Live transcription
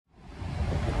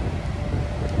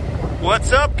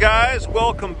What's up, guys?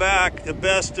 Welcome back to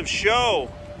Best of Show.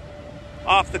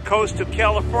 Off the coast of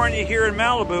California here in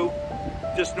Malibu,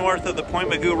 just north of the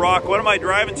Point Mugu Rock. What am I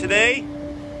driving today?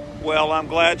 Well, I'm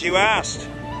glad you asked.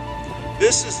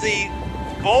 This is the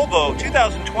Volvo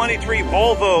 2023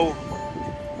 Volvo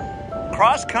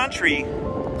Cross Country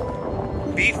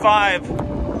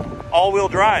V5 all-wheel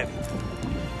drive.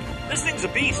 This thing's a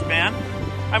beast, man.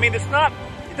 I mean, it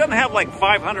doesn't have like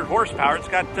 500 horsepower. It's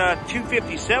got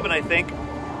 257, I think.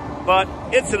 But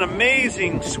it's an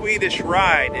amazing Swedish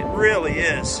ride. It really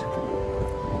is.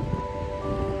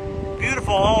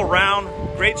 Beautiful all around,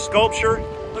 great sculpture.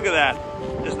 Look at that.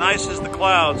 As nice as the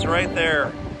clouds right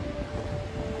there.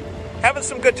 Having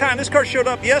some good time. This car showed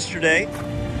up yesterday.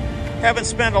 Haven't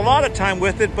spent a lot of time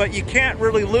with it, but you can't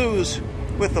really lose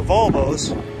with the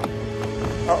Volvos.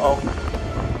 Uh-oh.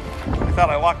 I thought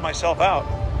I locked myself out.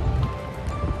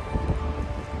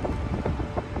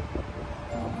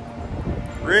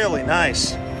 Really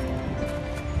nice.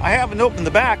 I haven't opened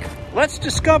the back. Let's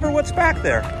discover what's back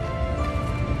there.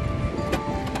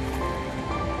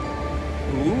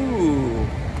 Ooh,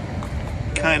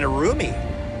 kind of roomy.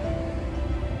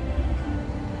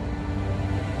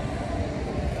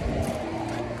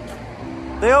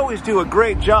 They always do a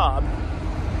great job.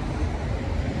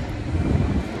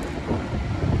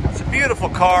 It's a beautiful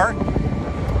car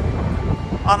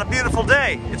on a beautiful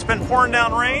day. It's been pouring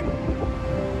down rain,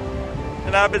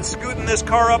 and I've been scooting this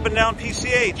car up and down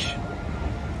PCH.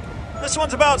 This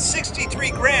one's about 63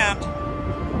 grand.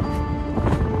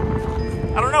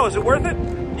 I don't know, is it worth it?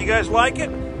 You guys like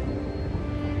it?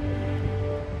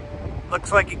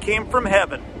 Looks like it came from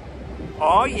heaven.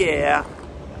 Oh yeah.